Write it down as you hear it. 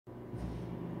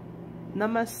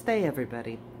Namaste,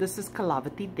 everybody. This is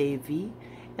Kalavati Devi,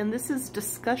 and this is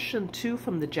discussion 2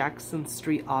 from the Jackson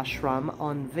Street Ashram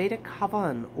on Vedic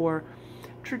Havan, or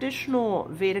traditional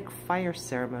Vedic fire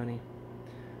ceremony.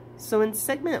 So in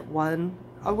segment 1,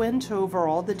 I went over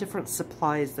all the different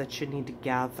supplies that you need to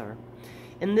gather.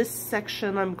 In this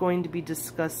section, I'm going to be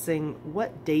discussing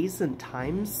what days and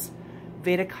times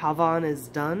Vedic Havan is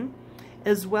done,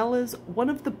 as well as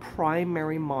one of the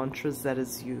primary mantras that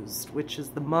is used, which is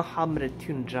the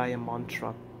Mahamrytunjaya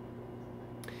mantra.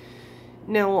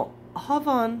 Now,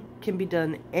 Havan can be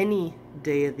done any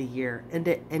day of the year and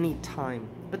at any time,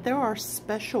 but there are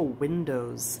special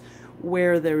windows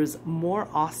where there's more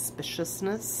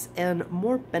auspiciousness and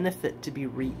more benefit to be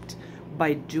reaped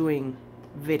by doing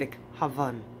Vedic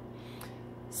Havan.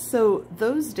 So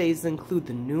those days include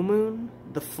the new moon,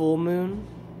 the full moon,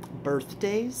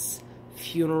 birthdays,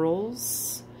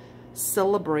 funerals,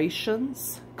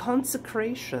 celebrations,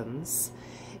 consecrations,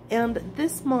 and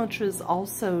this mantra is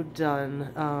also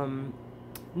done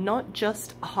not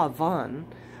just Havan,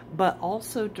 but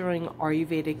also during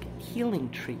Ayurvedic healing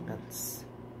treatments.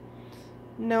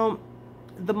 Now,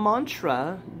 the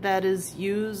mantra that is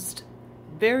used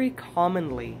very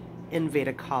commonly in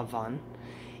Vedic Havan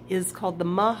is called the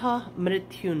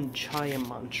Mahamrytunjaya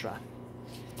mantra.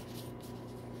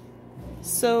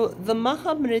 So the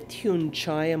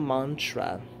Mahamrytunjaya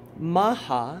mantra,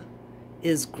 Maha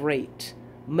is great,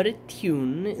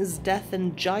 Mrityun is death,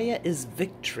 and Jaya is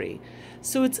victory.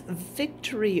 So it's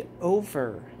victory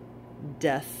over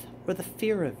death or the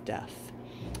fear of death.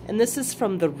 And this is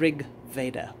from the Rig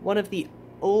Veda, one of the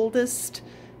oldest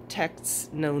texts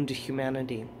known to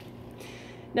humanity.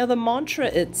 Now the mantra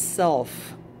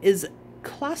itself is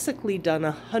classically done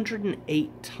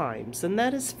 108 times, and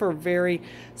that is for very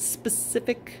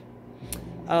specific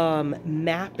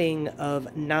mapping of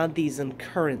nadis and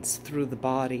currents through the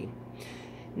body.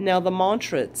 Now the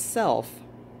mantra itself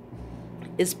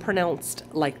is pronounced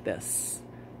like this: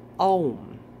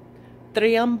 Om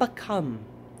Triambakam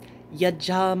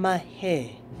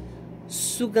Yajamahe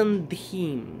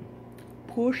Sugandhim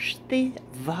Pushti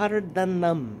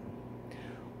Vardhanam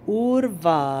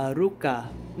Urvaruka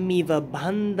Miva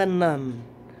Bandhanam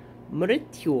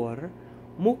Mrityur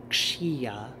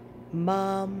Mukshya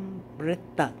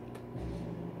Mahamrytunja.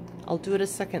 I'll do it a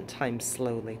second time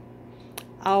slowly.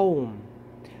 Aum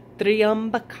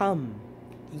Triambakam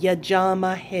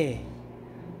Yajamahe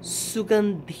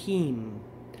Sugandhim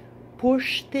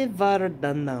Pushti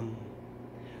Vardhanam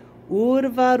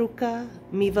Urvaruka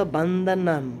Miva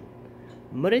Bandhanam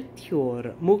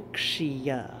Mrityur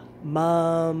Mukshya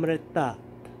Mahamrytunja.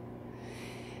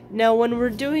 Now, when we're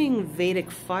doing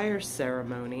Vedic fire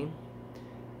ceremony,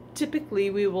 typically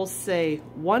we will say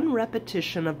one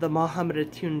repetition of the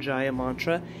Mahamrytunjaya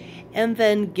mantra and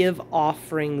then give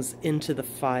offerings into the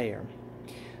fire.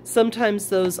 Sometimes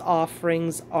those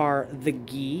offerings are the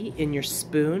ghee in your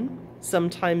spoon.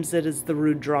 Sometimes it is the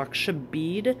Rudraksha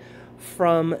bead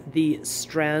from the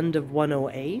strand of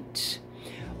 108.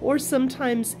 Or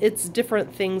sometimes it's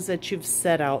different things that you've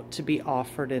set out to be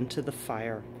offered into the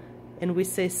fire. And we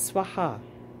say swaha.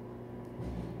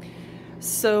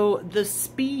 So the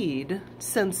speed,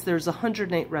 since there's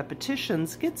 108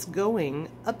 repetitions, gets going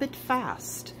a bit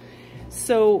fast.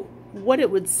 So what it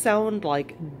would sound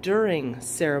like during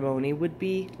ceremony would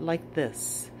be like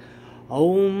this: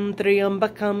 Om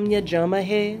Triambakam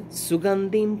Yajamahe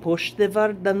Sugandhim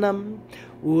Pushtivardhanam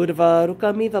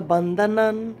Urvarukamiva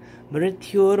Bandhanan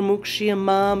Mrityur Mukshya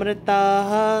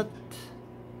Mahamrytunja.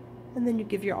 And then you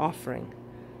give your offering.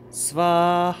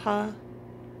 Swaha.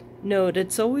 Note,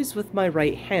 it's always with my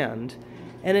right hand,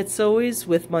 and it's always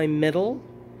with my middle,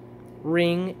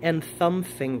 ring, and thumb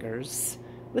fingers,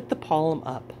 with the palm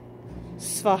up.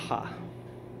 Swaha.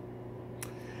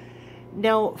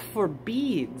 Now, for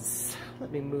beads,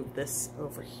 let me move this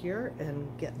over here and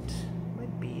get my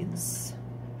beads.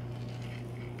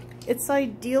 It's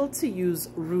ideal to use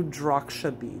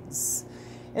Rudraksha beads,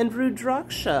 and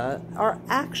Rudraksha are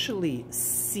actually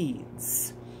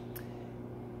seeds.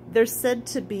 They're said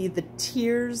to be the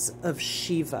tears of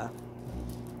Shiva.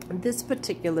 This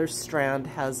particular strand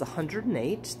has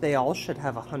 108. They all should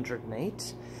have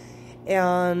 108.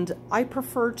 And I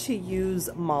prefer to use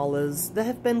malas that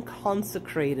have been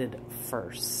consecrated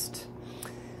first.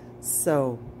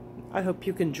 So I hope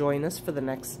you can join us for the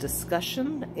next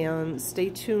discussion, and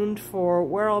stay tuned for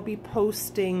where I'll be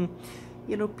posting,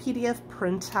 PDF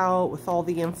printout with all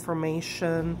the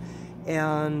information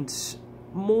and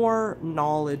more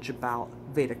knowledge about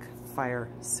Vedic fire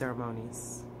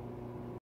ceremonies.